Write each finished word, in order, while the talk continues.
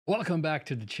Welcome back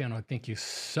to the channel. Thank you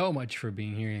so much for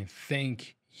being here, and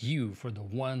thank you for the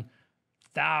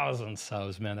 1,000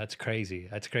 subs, man. That's crazy.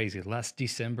 That's crazy. Last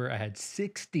December, I had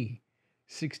 60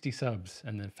 subs,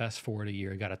 and then fast forward a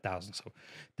year, I got 1,000. So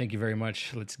thank you very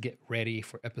much. Let's get ready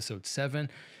for episode 7.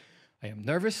 I am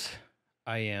nervous.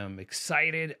 I am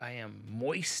excited. I am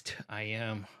moist. I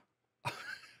am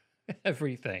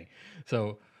everything.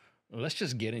 So let's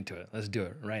just get into it. Let's do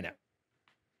it right now.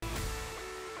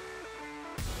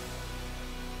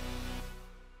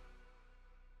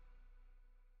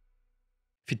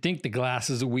 If you think the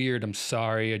glasses are weird, I'm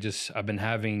sorry. I've been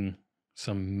having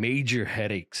some major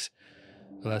headaches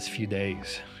the last few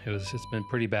days. It's been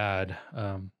pretty bad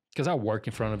because I work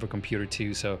in front of a computer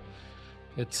too. So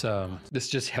it's this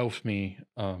just helps me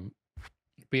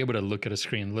be able to look at a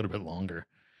screen a little bit longer.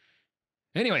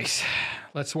 Anyways,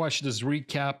 let's watch this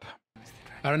recap.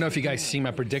 I don't know if you guys see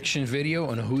my prediction video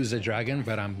on who's the dragon,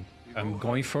 but I'm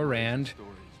going for Rand,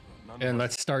 and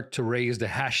let's start to raise the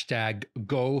hashtag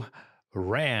Go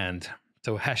Rand.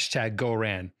 So hashtag Go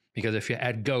Rand, because if you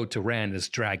add Go to Rand, it's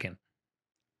dragon.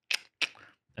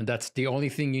 And that's the only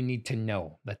thing you need to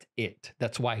know. That's it.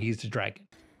 That's why he's the dragon.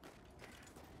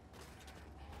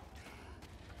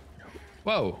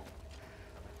 Whoa.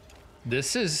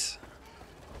 This is...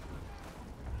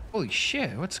 Holy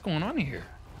shit, what's going on here?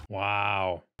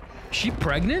 Wow. Is she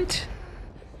pregnant?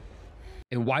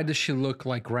 And why does she look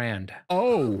like Rand?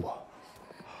 Oh.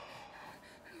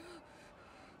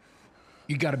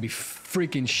 You gotta be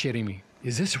freaking shitting me.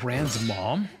 Is this Rand's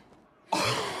mom?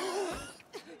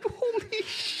 Holy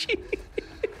shit.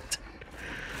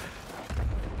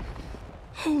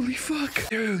 Holy fuck.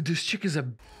 Dude, this chick is a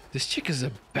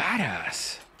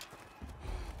badass.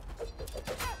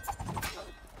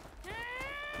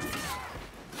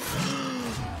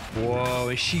 Whoa,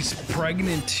 and she's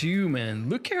pregnant too, man.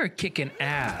 Look at her kicking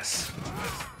ass.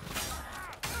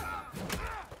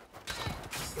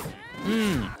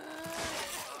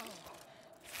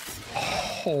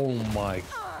 Oh my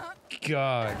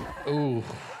God. Ooh.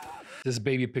 This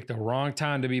baby picked the wrong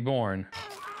time to be born.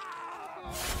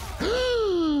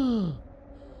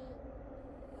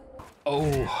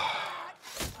 Oh.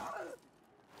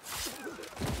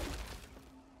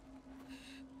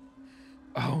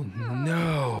 Oh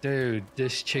no. Dude,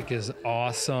 this chick is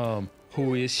awesome.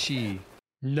 Who is she?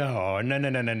 No.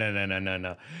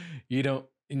 You don't.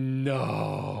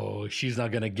 No. She's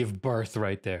not gonna give birth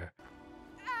right there.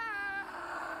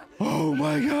 Oh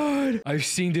my God. I've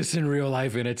seen this in real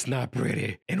life and it's not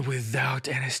pretty. And without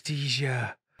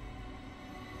anesthesia.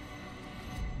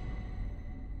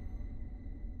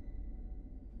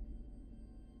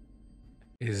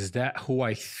 Is that who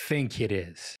I think it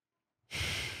is?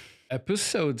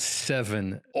 Episode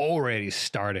 7 already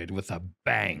started with a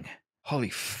bang. Holy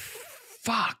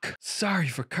fuck. Sorry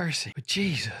for cursing, but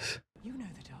Jesus. You know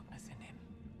the darkness in him.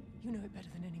 You know it better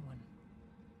than anyone.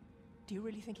 Do you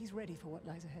really think he's ready for what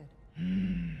lies ahead?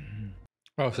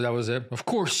 Oh, so that was it? Of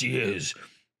course he is.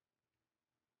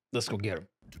 Let's go get him.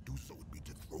 To do so would be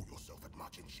to throw yourself at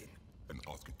Martin Shin and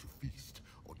ask it to feast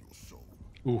on your soul.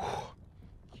 Ooh.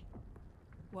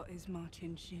 What is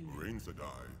Martin Shin? Rain Sadai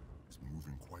is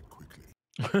moving quite quickly.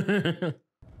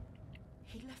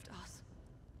 He left us.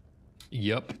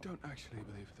 Yep. You don't actually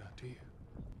believe that, do you?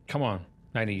 Come on,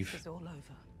 naive. It's all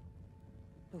over.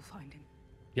 We'll find him.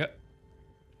 Yep.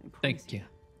 Thank you.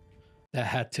 That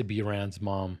had to be Rand's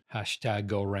mom. Hashtag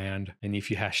Go Rand. And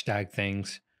if you hashtag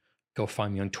things, go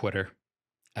find me on Twitter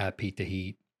at Pete the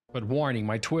Heat. But warning,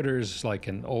 my Twitter is like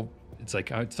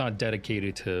it's not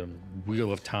dedicated to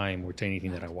Wheel of Time or to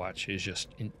anything that I watch. It's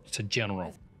a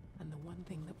general. And the one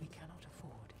thing that we cannot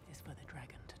afford is for the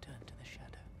dragon to turn to the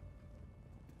shadow.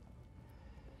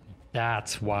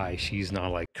 That's why she's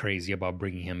not like crazy about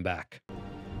bringing him back.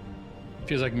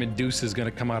 Feels like Medusa's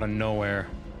gonna come out of nowhere.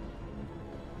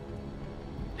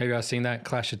 Have you guys seen that?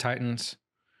 Clash of Titans?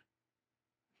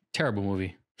 Terrible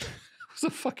movie. It was a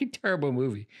fucking terrible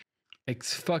movie.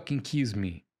 Excuse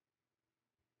me.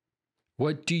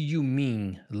 What do you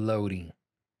mean loading?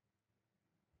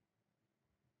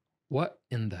 What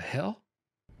in the hell?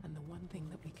 And the one thing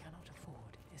that we cannot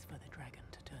afford is for the dragon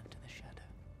to turn to the shadow.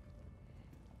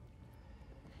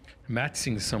 Matt's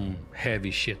seeing some heavy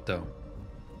shit though.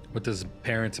 With his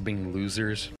parents being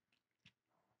losers.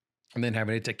 And then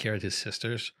having to take care of his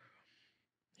sisters.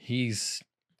 He's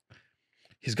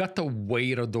got the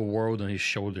weight of the world on his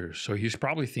shoulders. So he's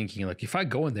probably thinking like, if I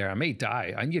go in there, I may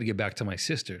die. I need to get back to my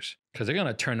sisters. Because they're going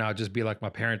to turn out just be like my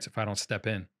parents if I don't step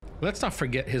in. Let's not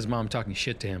forget his mom talking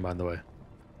shit to him, by the way.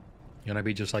 You're going to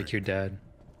be just like your dad.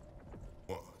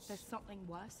 Was. There's something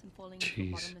worse than falling into a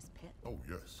Jeez. bottomless pit. Oh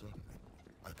yes, certainly.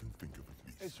 I can think of at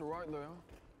least It's all right, Leo.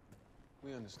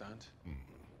 We understand.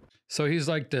 So he's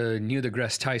like the Neil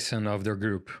deGrasse Tyson of their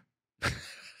group.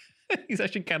 He's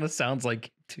actually kind of sounds like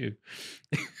it too.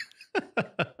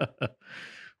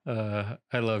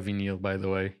 I love you, Neil, by the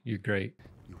way. You're great.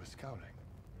 You were scowling.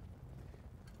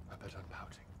 I bet I'm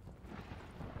pouting.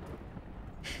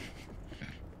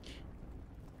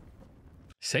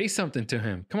 Say something to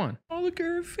him. Come on. Oh, look at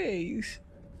her face.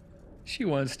 She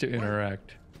wants to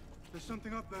interact. There's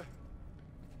something up there.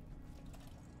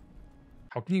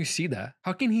 How can you see that?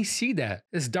 How can he see that?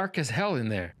 It's dark as hell in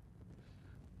there.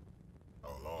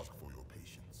 I'll ask for your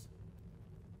patience.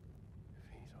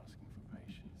 If he's asking for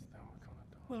patience, then we're gonna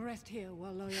die. We'll rest here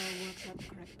while Loyal works out the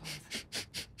correct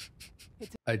path.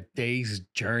 A day's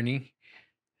journey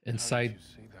How inside. did you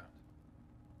see that?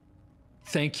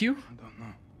 Thank you. I don't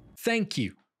know. Thank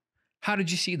you. How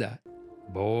did you see that?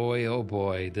 Boy, oh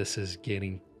boy, this is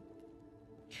getting...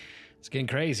 It's getting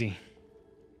crazy.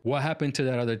 What happened to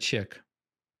that other chick?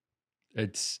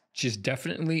 She's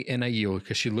definitely in a yield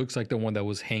because she looks like the one that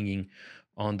was hanging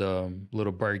on the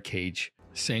little bird cage.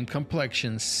 Same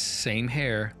complexion, same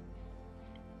hair.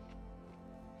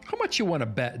 How much you want to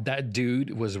bet that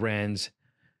dude was Rand's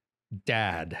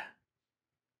dad?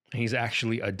 He's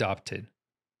actually adopted.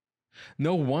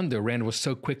 No wonder Rand was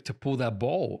so quick to pull that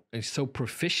ball and so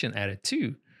proficient at it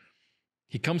too.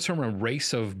 He comes from a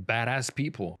race of badass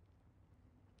people.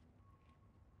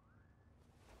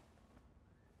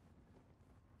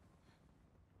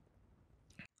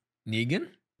 Negan?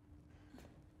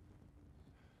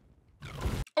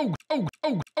 Oh,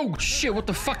 shit, what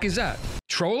the fuck is that?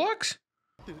 Trollocs?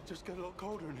 Did it just get a lot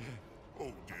colder in here?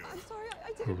 Oh dear. I'm sorry,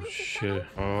 I didn't mean to Shit.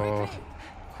 sound-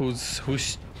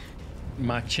 Who's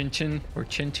my Chin or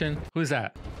Chin? Who's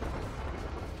that?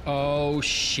 Oh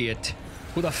shit.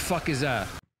 Who the fuck is that?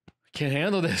 Can't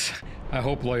handle this. I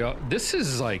hope Loyal. This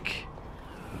is like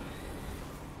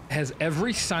has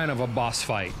every sign of a boss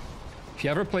fight. If you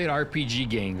ever played RPG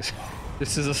games,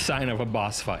 this is a sign of a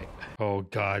boss fight. Oh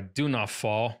god, do not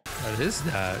fall. What is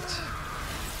that?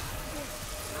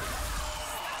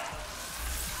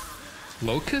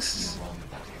 Locusts?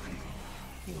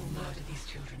 You will murder these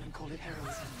children and call it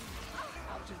heroism.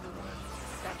 Out of the world.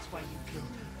 That's why you killed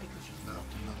her, because you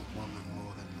Loved another woman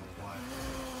more than your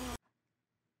wife.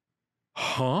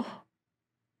 Huh?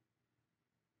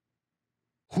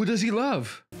 Who does he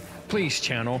love? Please,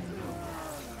 channel.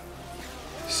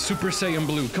 Super Saiyan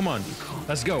Blue, come on,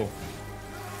 let's go.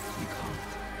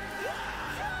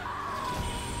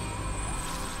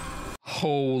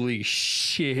 Holy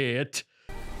shit.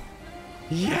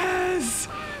 Yes!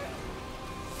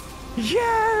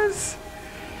 Yes!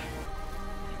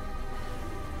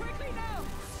 quickly now!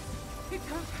 It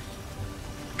comes.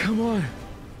 Come on.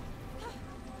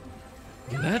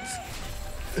 Let's...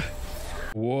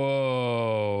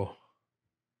 Whoa.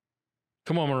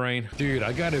 Come on, Moraine. Dude,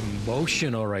 I got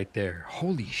emotional right there.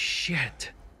 Holy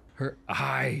shit. Her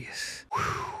eyes.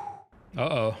 Whew.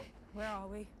 Uh-oh. Where are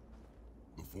we?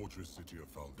 The fortress city of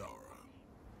Faldara.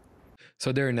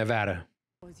 So they're in Nevada.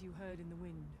 As you heard in the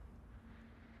wind.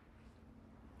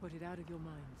 Put it out of your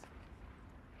minds.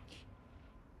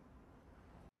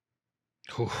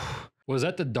 Whew. Was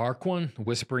that the dark one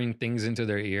whispering things into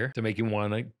their ear to make them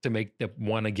want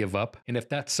to give up? And if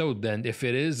that's so, then if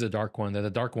it is the dark one, then the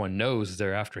dark one knows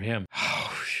they're after him.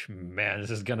 Oh man, this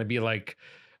is gonna be like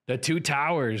the Two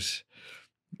Towers.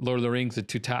 Lord of the Rings, the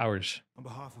Two Towers. On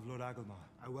behalf of Lord Agelmar,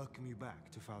 I welcome you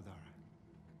back to Faldara.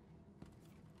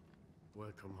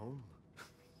 Welcome home,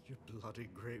 you bloody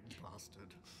great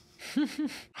bastard.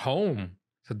 Home.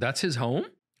 So that's his home?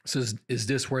 So is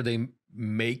this where they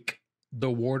make the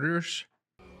warders?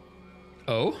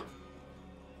 Oh?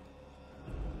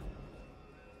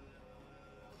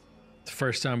 The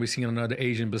first time we've seen another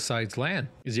Asian besides Lan.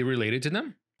 Is he related to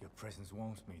them? Your presence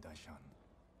warms me, Daishan.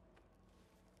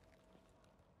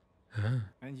 Huh.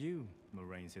 And you,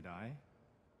 Moraine, said I.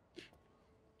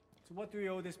 To what do we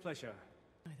owe this pleasure?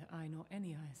 Neither I nor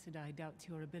any Aes Sedai doubts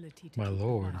your ability to My keep the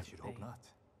lord. light I at should bay. hope not.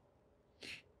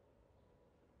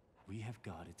 We have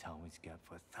guarded Talwyn's Gap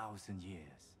for 1,000 years.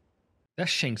 That's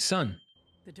Shang's son.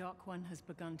 The Dark One has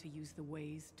begun to use the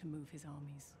ways to move his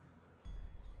armies.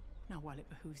 Now, while it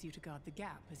behooves you to guard the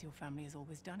gap, as your family has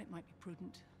always done, it might be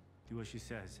prudent. Do as she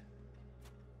says.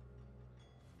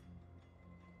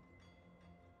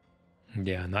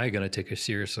 Yeah, now you're gonna take her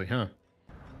seriously, huh?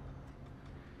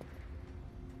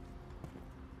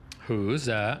 Who's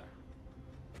that?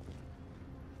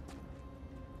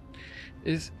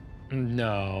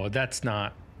 No, that's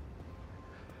not.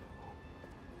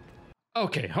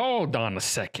 Okay, hold on a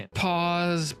second.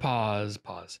 Pause.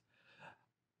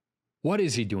 What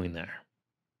is he doing there?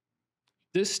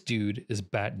 This dude is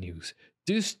bad news.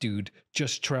 This dude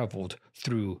just traveled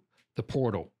through the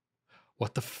portal.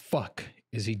 What the fuck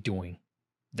is he doing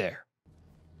there?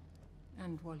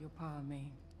 And while your power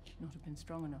may not have been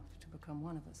strong enough to become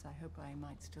one of us, I hope I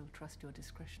might still trust your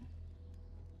discretion.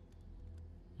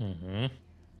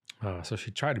 So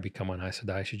she tried to become an Aes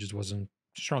Sedai. She just wasn't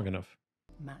strong enough.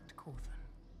 Matt Cawthon.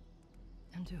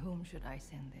 And to whom should I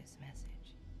send this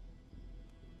message?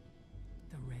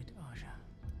 The Red Aja.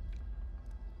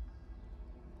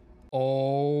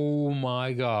 Oh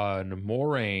my god,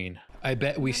 Moraine. I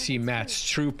bet we see Matt's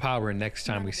true power next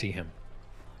time we see him.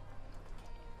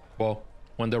 Well,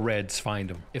 when the Reds find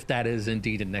him. If that is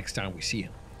indeed the next time we see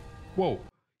him. Whoa.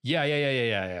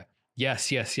 Yeah.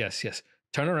 Yes.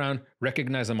 Turn around,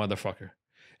 recognize the motherfucker.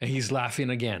 And he's laughing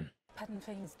again. Padden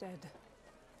Fane's dead.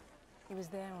 He was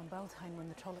there on Beltane when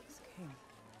the Trollocs came.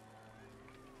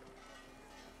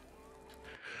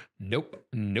 Nope.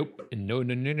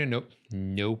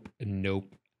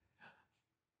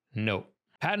 No.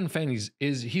 Padden Fane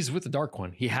he's with the Dark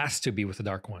One. He has to be with the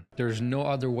Dark One. There's no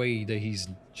other way that he's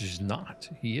just not.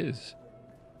 He is.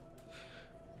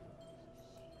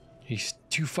 He's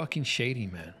too fucking shady,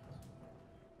 man.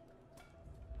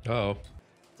 Uh-oh.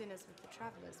 Dinners with the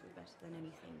travelers were better than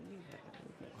anything you had.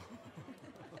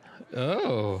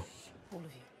 Oh. All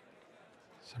of you.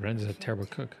 Serenda's a terrible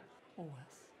cook. Or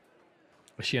worse.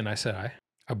 Was she an Aes Sedai?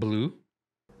 A blue?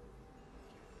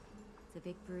 The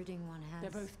big brooding one has.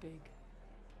 They're both big.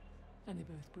 And they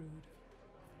both brood.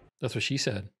 That's what she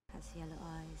said. Has yellow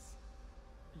eyes,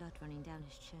 blood running down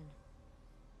his chin.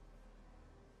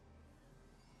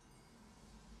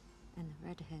 And the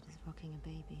redhead is rocking a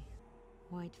baby.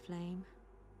 White flame.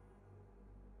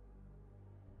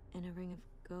 And a ring of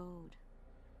gold.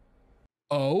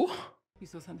 Oh? You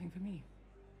saw something for me.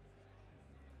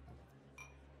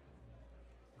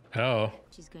 Oh.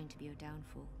 She's going to be your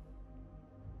downfall.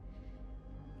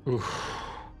 Oof.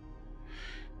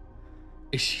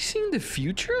 Is she seeing the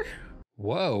future?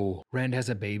 Whoa. Rand has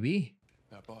a baby?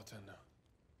 That bartender.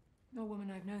 A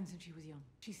woman I've known since she was young.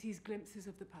 She sees glimpses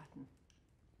of the pattern.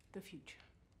 The future.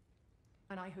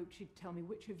 And I hoped she'd tell me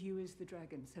which of you is the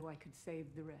dragon so I could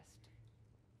save the rest.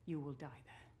 You will die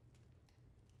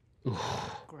there.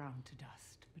 Oof. Ground to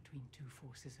dust between two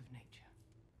forces of nature.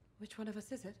 Which one of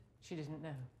us is it? She doesn't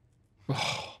know.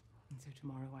 Oh, And so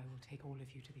tomorrow I will take all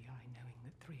of you to the Eye, knowing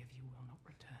that 3 of you will not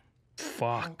return.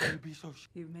 fuck.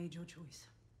 You've made your choice,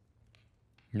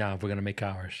 Nah, we're gonna make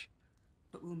ours.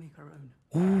 but we'll make our own.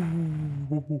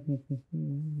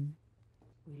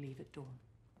 We leave at dawn.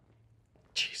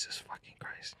 Jesus fucking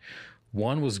Christ.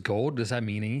 One was gold. Does that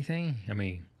mean anything? I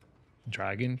mean,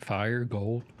 dragon, fire,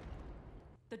 gold.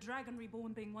 The dragon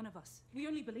reborn being one of us. We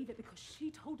only believe it because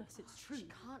she told us it's true. She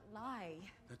can't lie.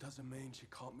 That doesn't mean she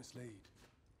can't mislead.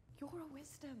 You're a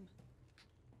wisdom.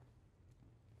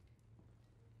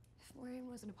 If Moraine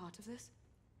wasn't a part of this,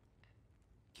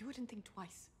 you wouldn't think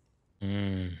twice.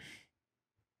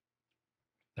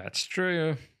 That's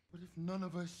true. What if none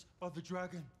of us are the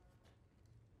dragon?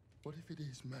 What if it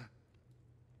is Matt?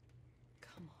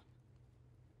 Come on.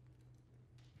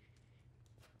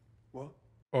 What?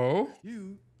 Oh?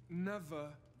 You never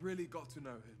really got to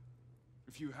know him.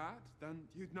 If you had, then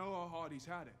you'd know how hard he's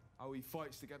had it. How he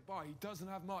fights to get by. He doesn't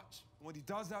have much. And what he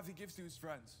does have, he gives to his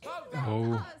friends.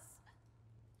 Oh.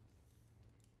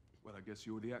 Well, I guess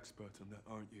you're the expert on that,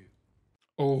 aren't you?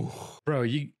 Oh. Bro,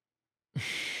 you...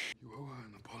 You owe her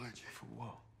an apology. For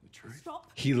what? The truth?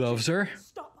 Stop. He loves her?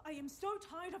 Stop. I am so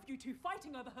tired of you two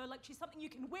fighting over her like she's something you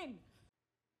can win.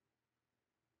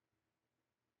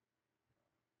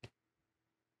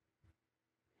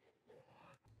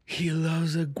 He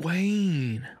loves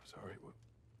Egwene. I'm sorry,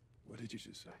 what did you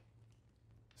just say?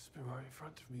 It's been right in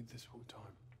front of me this whole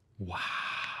time. Wow.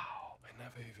 I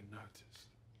never even noticed.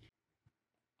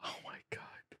 Oh my God.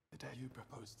 The day you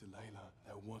proposed to Layla,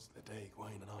 that was the day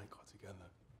Egwene and I got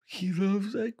together. He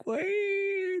loves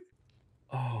Egwene.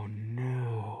 Oh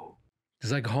no.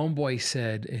 It's like Homeboy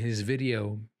said in his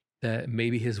video that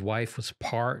maybe his wife was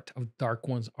part of Dark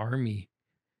One's army.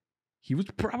 He was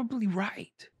probably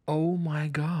right. Oh my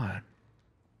God.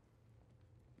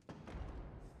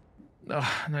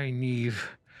 Oh, Nynaeve.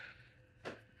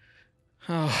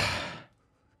 Oh,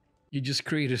 you just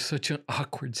created such an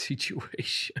awkward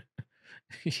situation.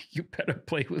 You better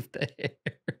play with the hair.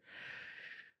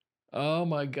 Oh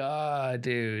my God,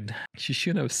 dude. She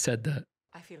shouldn't have said that.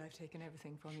 I feel I've taken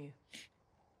everything from you.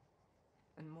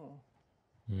 And more.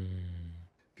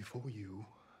 Before you,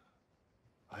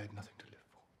 I had nothing to live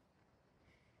for.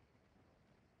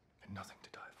 And nothing to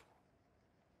die for.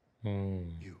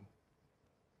 You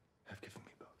have given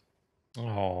me both.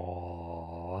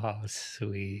 Oh. Oh, how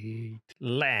sweet.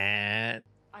 Lan.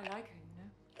 I like her, you know.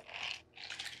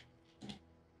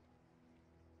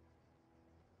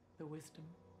 The wisdom.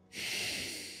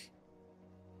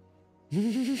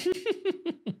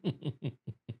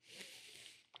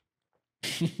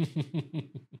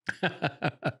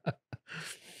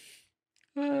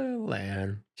 Oh,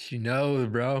 Lan. She knows,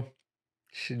 bro.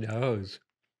 She knows.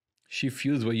 She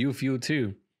feels what you feel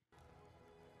too.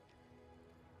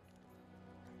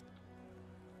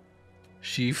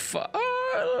 She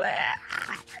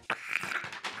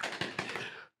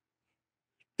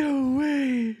no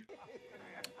way.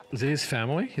 Is it his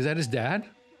family? Is that his dad?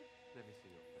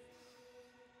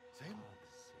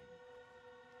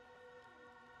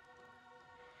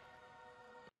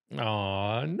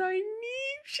 Aw,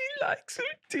 Nynaeve, she likes her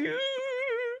too.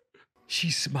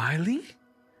 She's smiling?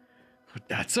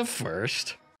 That's a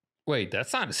first. Wait,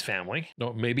 that's not his family.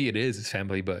 No, maybe it is his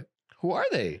family, but who are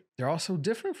they? They're all so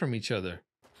different from each other.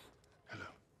 Hello.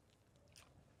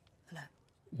 Hello.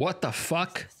 What the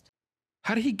fuck?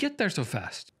 How did he get there so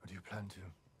fast? What do you plan to?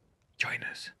 Join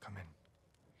us. Come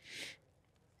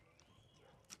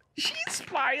in. She's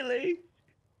smiling.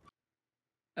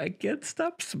 I can't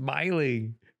stop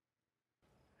smiling.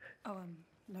 Oh,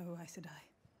 no, I said I.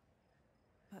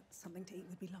 But something to eat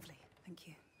would be lovely. Thank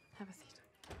you. Have a seat.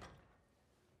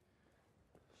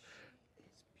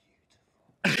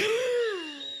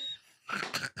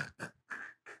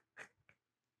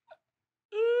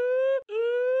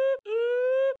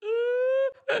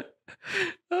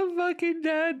 I'm fucking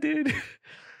dead, dude.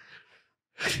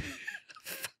 Fucking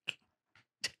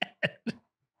dead.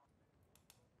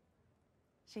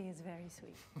 She is very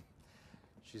sweet.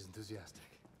 She's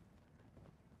enthusiastic.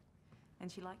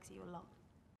 And she likes you a lot.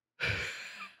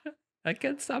 I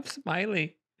can't stop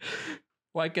smiling.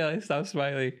 Why can't I stop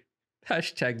smiling?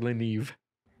 Hashtag Nynaeve.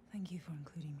 Thank you for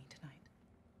including me tonight.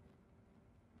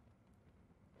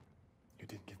 You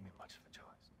didn't give me much of a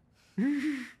choice.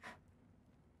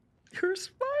 You're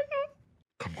smiling.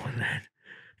 Come on, lad.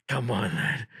 Come on,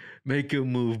 lad. Make a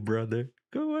move, brother.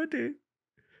 Go on, dude.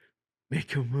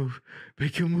 Make a move.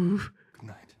 Make a move. Good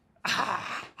night.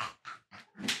 Ah.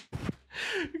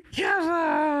 Come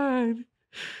on.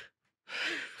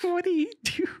 What are you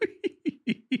doing?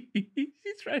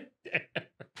 She's right there.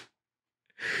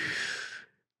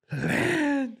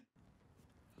 Lan.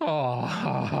 Oh.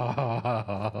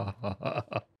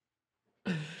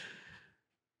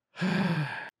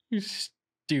 You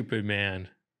stupid man.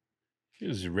 He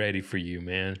was ready for you,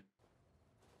 man.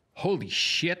 Holy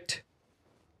shit.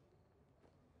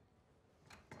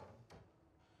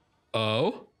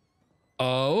 Oh.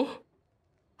 Oh.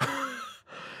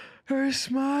 Her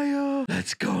smile.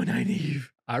 Let's go, Nynaeve.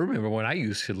 I remember when I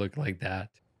used to look like that.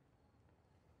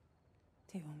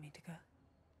 Do you want me to go?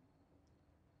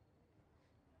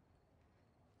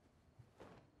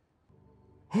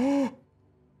 Oh.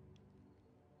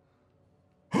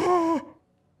 Oh.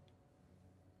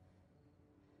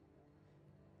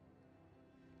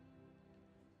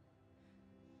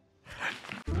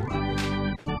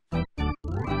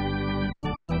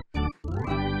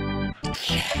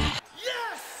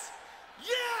 Yes!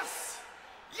 Yes!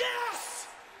 Yes!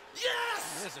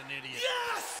 Yes! There's an idiot.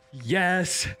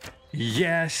 Yes! Yes.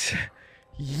 Yes.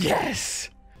 Yes.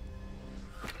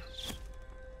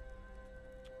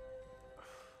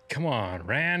 Come on,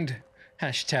 Rand.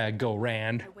 Hashtag go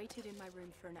Rand. I waited in my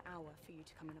room for an hour for you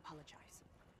to come and apologize.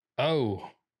 Oh,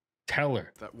 tell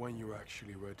her. That when you're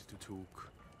actually ready to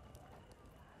talk,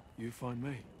 you find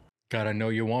me. Gotta know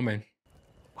your woman.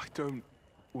 I don't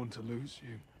want to lose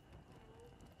you.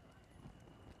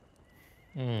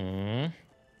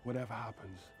 Whatever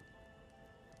happens,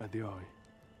 at the eye,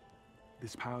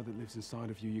 this power that lives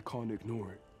inside of you, you can't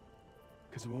ignore it.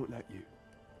 Because it won't let you.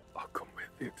 I'll come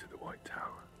with it to the White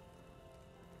Tower.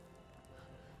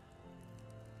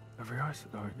 Every ice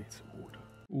that I needs some water.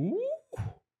 Ooh.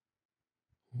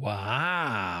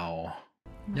 Wow.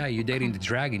 Now you're dating the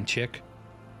dragon chick.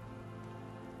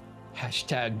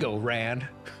 Hashtag go Rand.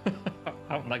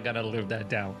 I'm not gonna live that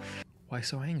down. Why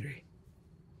so angry?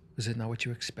 Was it not what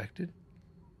you expected?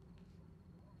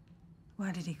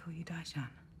 Why did he call you Daishan?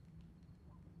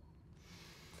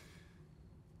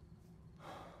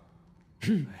 I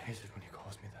hate it when he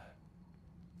calls me that.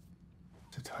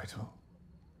 It's a title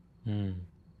given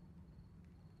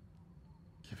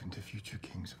to future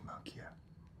kings of Markia.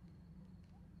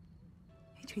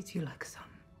 He treats you like a son.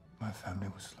 My family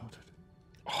was slaughtered.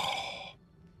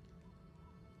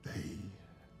 They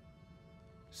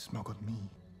smuggled me.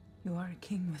 You are a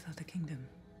king without a kingdom.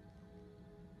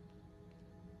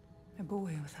 A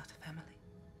boy without a family.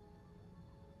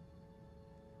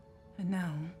 And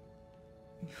now,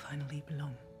 You finally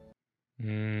belong.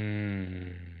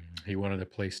 He wanted a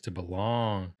place to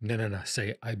belong. No.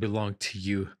 Say, I belong to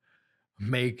you.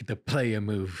 Make the player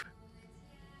move.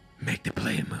 Make the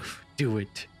player move. Do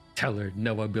it. Tell her,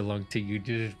 no, I belong to you.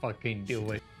 Just fucking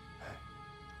do it.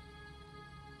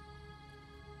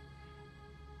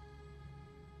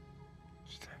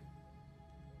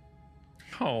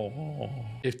 Oh,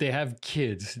 if they have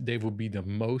kids, they will be the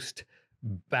most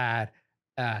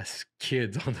badass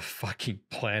kids on the fucking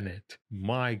planet.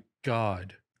 My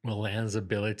God. Well, Lan's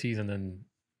abilities and then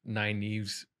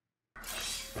Nynaeve's.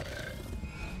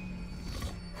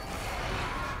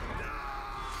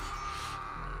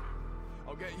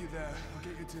 I'll get you there. I'll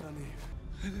get you to Nynaeve.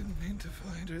 I didn't mean to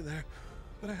find her there,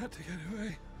 but I had to get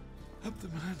away. Up the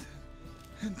mountain,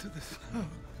 into the snow.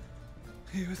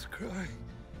 He was crying.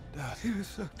 Dad. He was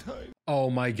so tired. Oh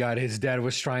my God, his dad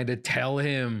was trying to tell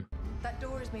him. That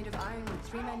door is made of iron. With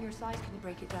 3 men your size, can you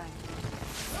break it down?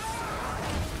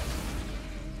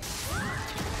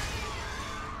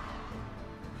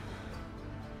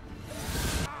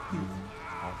 You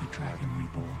are the Dragon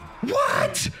Reborn.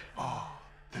 What?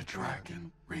 The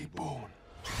Dragon Reborn.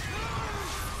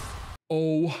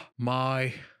 Oh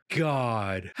my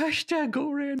God. Hashtag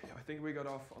Goran. Yeah, I think we got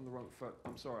off on the wrong foot.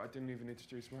 I'm sorry, I didn't even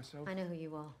introduce myself. I know who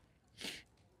you are.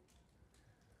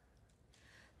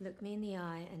 Look me in the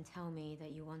eye and tell me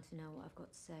that you want to know what I've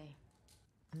got to say.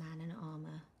 A man in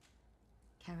armor,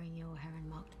 carrying your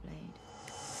heron-marked blade.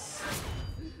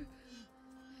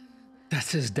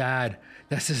 That's his dad.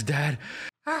 That's his dad.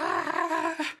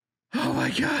 Ah! Oh my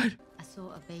God. I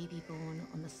saw a baby born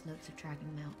on the slopes of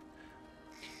Dragon Mount.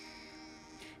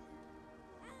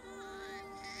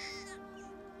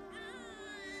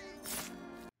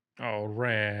 Oh,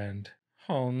 Rand.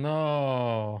 Oh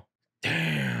no.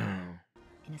 Damn.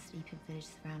 In a sleeping village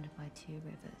surrounded by 2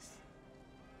 rivers.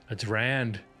 It's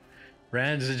Rand.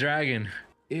 Rand's the dragon.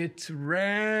 It's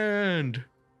Rand.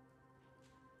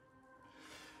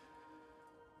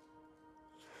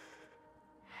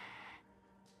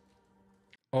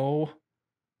 Oh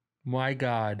my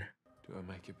God. Do I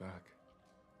make it back?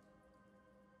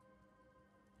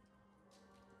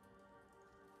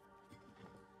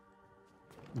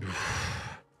 I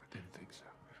didn't think so.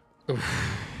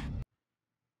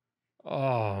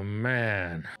 Oh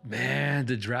man. Man,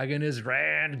 the dragon is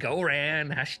Rand. Go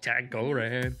Rand. Hashtag go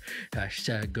Rand.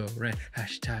 Hashtag go Rand.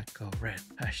 Hashtag go Rand.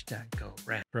 Hashtag go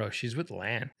Rand. Bro, she's with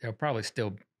Lan. They're probably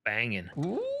still banging.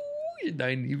 Ooh,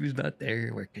 Nynaeve is not there.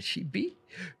 Where could she be?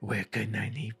 Where could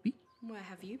Nynaeve be? Where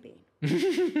have you been?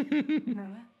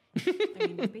 Nowhere. I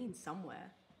mean, you've been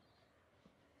somewhere.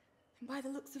 And by the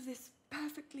looks of this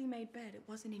perfectly made bed, it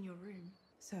wasn't in your room.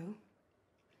 So,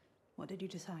 what did you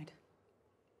decide?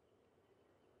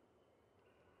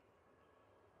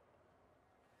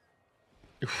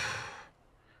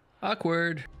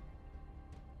 Awkward.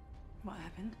 What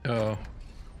happened? Oh.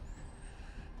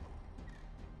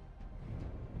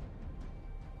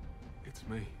 It's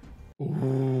me.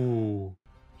 Ooh.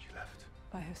 She left.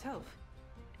 By herself?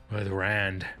 With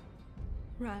Rand.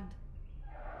 Rand.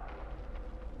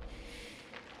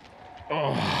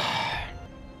 Oh.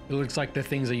 It looks like the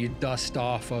things that you dust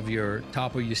off of your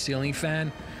top of your ceiling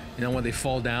fan. You know, when they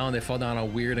fall down all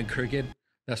weird and crooked.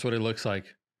 That's what it looks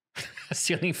like.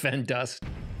 Ceiling fan dust.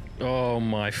 Oh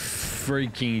my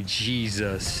freaking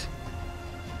Jesus.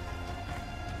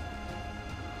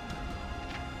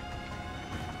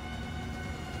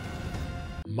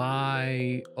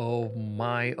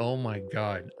 Oh my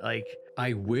God. Like,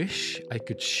 I wish I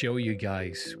could show you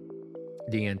guys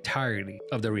the entirety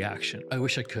of the reaction. I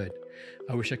wish I could.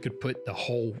 I wish I could put the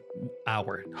whole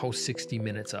hour, whole 60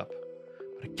 minutes up,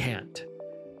 but I can't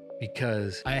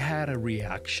because I had a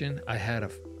reaction. I had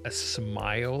a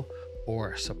smile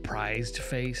or a surprised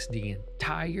face the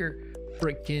entire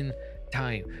freaking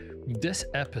time. This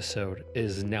episode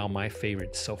is now my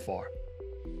favorite so far.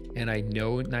 And I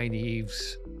know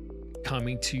Nynaeve's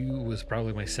Coming to You was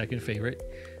probably my second favorite,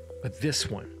 but this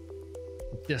one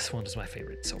is my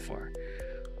favorite so far.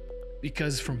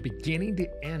 Because from beginning to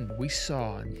end, we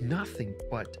saw nothing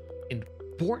but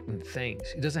important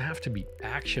things. It doesn't have to be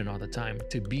action all the time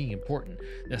to be important.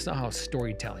 That's not how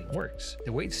storytelling works.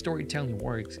 The way storytelling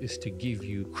works is to give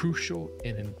you crucial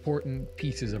and important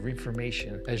pieces of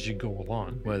information as you go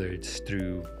along, whether it's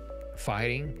through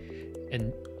fighting,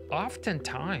 and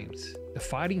oftentimes the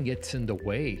fighting gets in the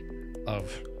way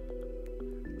of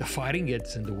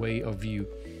you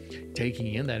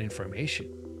taking in that information.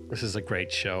 This is a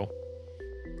great show.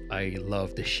 I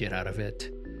love the shit out of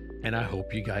it. And I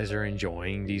hope you guys are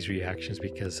enjoying these reactions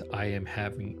because I am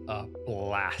having a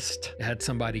blast. I had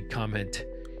somebody comment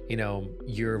you know,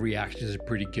 your reactions are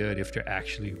pretty good if they're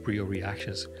actually real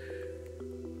reactions.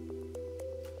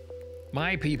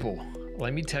 My people,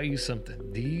 let me tell you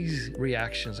something. These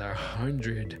reactions are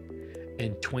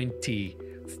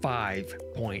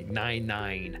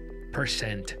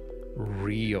 125.99%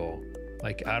 real.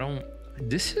 Like, I don't,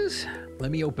 this is,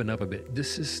 let me open up a bit.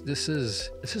 This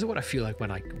is what I feel like when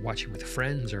I watch it with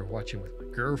friends or watching with my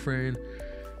girlfriend.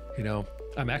 You know,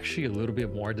 I'm actually a little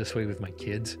bit more this way with my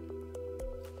kids.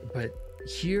 But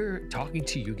here, talking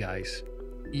to you guys,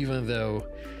 even though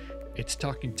it's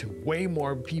talking to way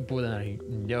more people than I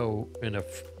know in a,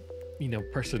 you know,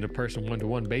 person-to-person,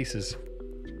 one-to-one basis.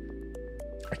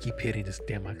 I keep hitting this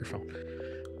damn microphone.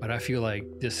 But I feel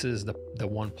like this is the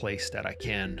one place that I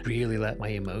can really let my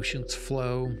emotions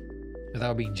flow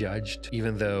without being judged,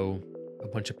 even though a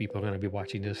bunch of people are going to be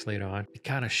watching this later on. It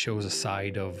kind of shows a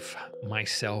side of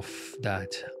myself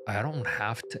that I don't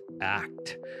have to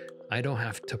act. I don't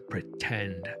have to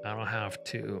pretend. I don't have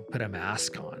to put a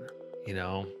mask on, you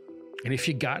know? And if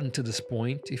you've gotten to this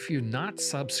point, if you're not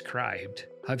subscribed,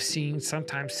 I've seen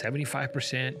sometimes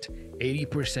 75%,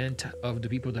 80% of the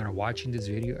people that are watching this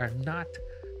video are not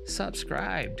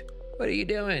subscribed. What are you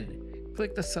doing?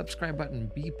 Click the subscribe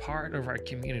button. Be part of our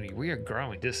community. We are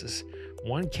growing. This is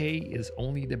 1K is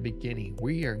only the beginning.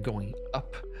 We are going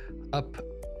up, up,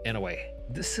 and away.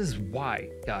 This is why,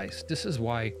 guys, this is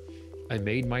why I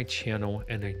made my channel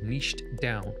and I niched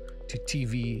down to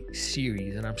TV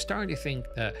series. And I'm starting to think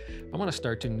that I'm going to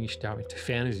start to niche down into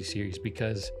fantasy series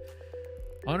because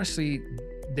honestly,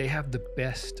 they have the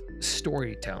best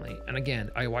storytelling. And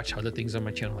again, I watch other things on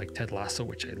my channel like Ted Lasso,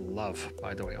 which I love,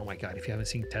 by the way. Oh my God, if you haven't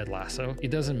seen Ted Lasso,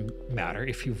 it doesn't matter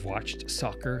if you've watched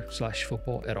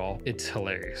soccer/football at all. It's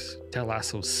hilarious. Ted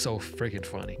Lasso is so freaking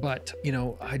funny. But, you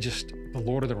know, the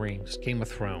Lord of the Rings, Game of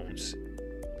Thrones,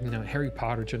 you know, Harry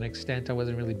Potter to an extent. I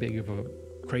wasn't really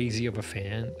crazy of a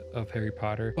fan of Harry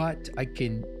Potter, but I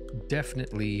can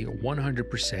definitely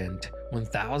 100%,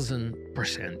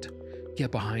 1000%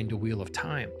 get behind the Wheel of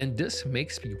Time. And this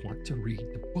makes me want to read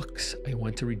the books. I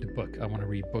want to read the book. I want to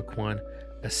read book 1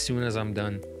 as soon as I'm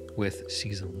done with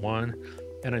season 1.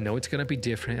 And I know it's going to be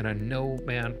different. And I know,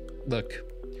 man, look,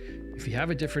 if you have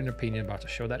a different opinion about the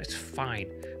show, that is fine.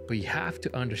 But you have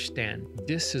to understand,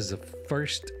 this is the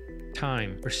first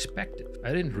time perspective.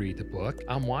 I didn't read the book.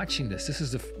 I'm watching this. This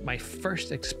is my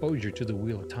first exposure to the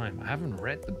Wheel of Time. I haven't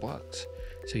read the books.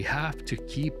 So you have to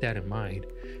keep that in mind.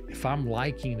 If I'm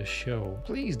liking the show,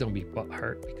 please don't be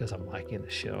butthurt because I'm liking the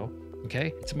show,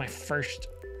 okay? It's my first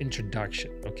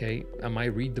introduction, okay? I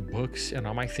might read the books and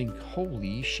I might think,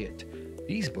 holy shit,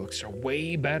 these books are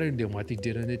way better than what they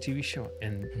did on the TV show.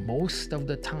 And most of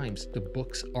the times, the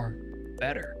books are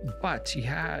better. But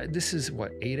yeah, this is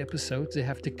what, 8 episodes? They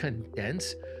have to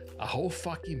condense a whole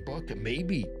fucking book,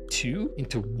 maybe 2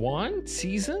 into 1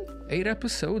 season? 8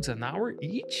 episodes, an hour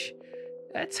each?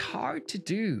 That's hard to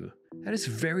do. That is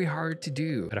very hard to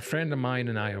do. But a friend of mine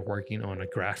and I are working on a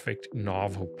graphic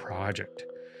novel project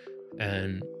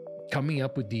and coming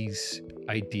up with these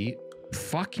ideas,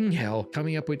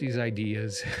 coming up with these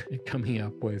ideas, coming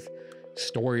up with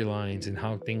storylines and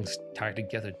how things tie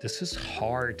together. This is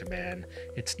hard, man.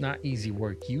 It's not easy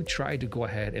work. You try to go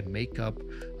ahead and make up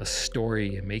a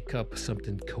story and make up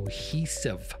something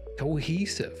cohesive,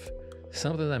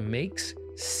 something that makes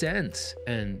sense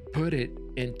and put it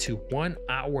into 1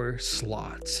 hour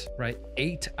slots, right?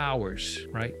 8 hours,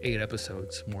 right? 8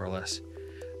 episodes, more or less.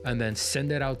 And then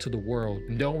send it out to the world,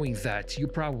 knowing that you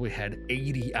probably had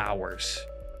 80 hours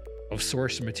of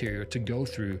source material to go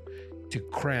through to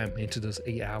cram into those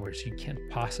 8 hours. You can't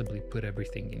possibly put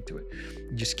everything into it.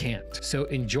 You just can't. So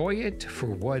enjoy it for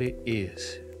what it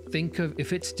is. Think of,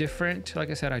 if it's different, like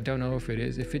I said, I don't know if it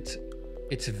is. If it's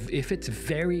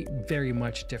very, very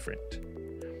much different,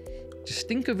 just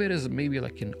think of it as maybe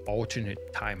like an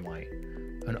alternate timeline,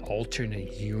 an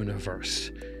alternate universe,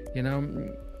 you know,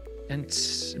 and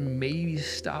maybe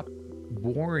stop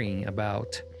worrying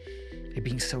about it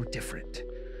being so different.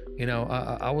 You know,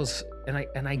 I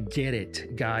get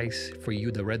it, guys, for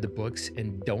you that read the books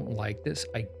and don't like this,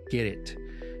 I get it.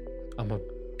 I'm a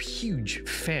huge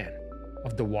fan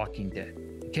of The Walking Dead.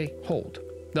 Okay, hold.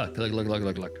 Look.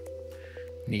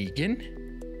 Negan,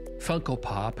 Funko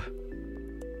Pop,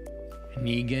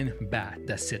 Negan bat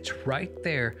that sits right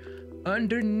there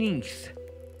underneath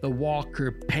the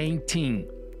Walker painting.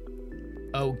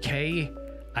 Okay,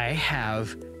 I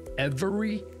have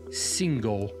every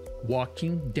single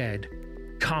Walking Dead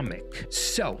comic,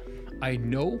 so I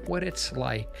know what it's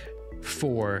like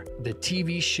for the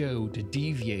TV show to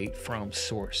deviate from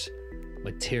source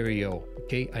material.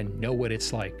 Okay, I know what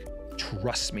it's like.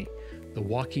 Trust me, The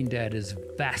Walking Dead is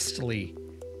vastly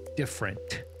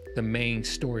different. The main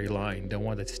storyline, the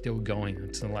one that's still going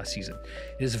until the last season,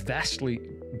 is vastly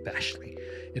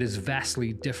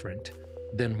different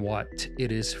than what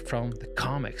it is from the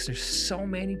comics. There's so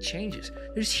many changes.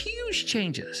 There's huge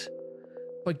changes.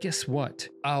 But guess what?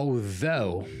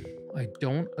 Although I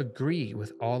don't agree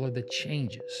with all of the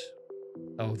changes,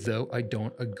 although I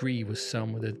don't agree with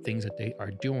some of the things that they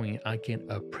are doing, I can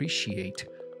appreciate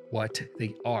what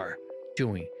they are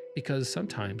doing. Because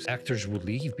sometimes actors will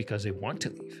leave because they want to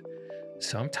leave.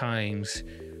 Sometimes,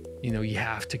 you know, you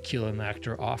have to kill an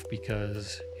actor off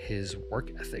because his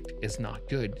work ethic is not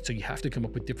good. So you have to come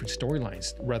up with different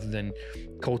storylines rather than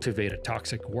cultivate a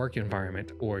toxic work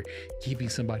environment or keeping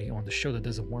somebody on the show that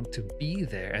doesn't want to be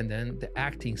there. And then the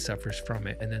acting suffers from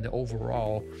it. And then the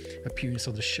overall appearance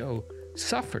of the show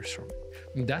suffers from it.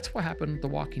 And that's what happened with The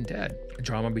Walking Dead.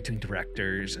 Drama between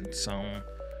directors and some.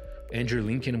 Andrew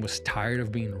Lincoln was tired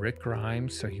of being Rick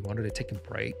Grimes, so he wanted to take a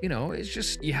break. You know, it's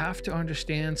just, you have to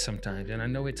understand sometimes. And I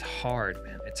know it's hard,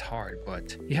 man. It's hard,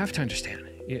 but you have to understand.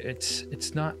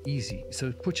 It's not easy.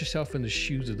 So put yourself in the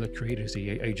shoes of the creators. Are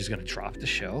you just going to drop the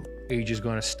show? Are you just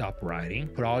going to stop writing?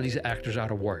 Put all these actors out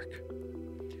of work?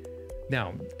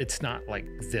 Now, it's not like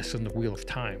this in the Wheel of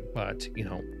Time, but, you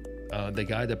know, the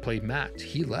guy that played Matt,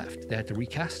 he left. They had to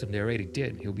recast him. They already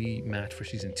did. He'll be Matt for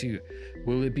season 2.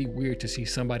 Will it be weird to see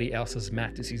somebody else as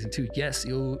Matt in season 2? Yes,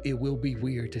 it will be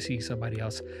weird to see somebody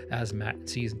else as Matt in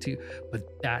season 2,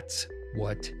 but that's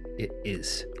what it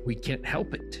is. We can't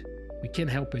help it. We can't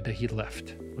help it that he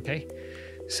left, okay?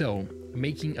 So,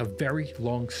 making a very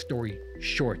long story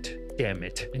short, damn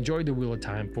it. Enjoy the Wheel of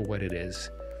Time for what it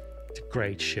is. It's a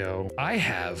great show. I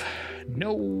have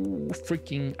no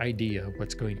freaking idea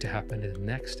what's going to happen in the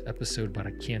next episode, but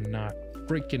I cannot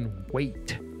freaking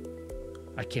wait.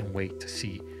 I can't wait to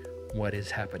see what is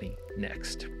happening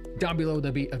next. Down below,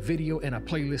 there'll be a video and a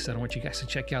playlist that I want you guys to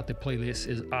check out. The playlist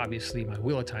is obviously my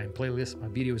Wheel of Time playlist. My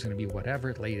video is going to be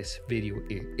whatever latest video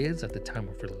it is at the time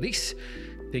of release.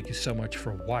 Thank you so much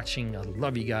for watching. I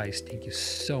love you guys. Thank you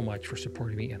so much for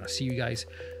supporting me, and I'll see you guys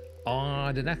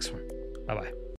on the next one. Bye-bye.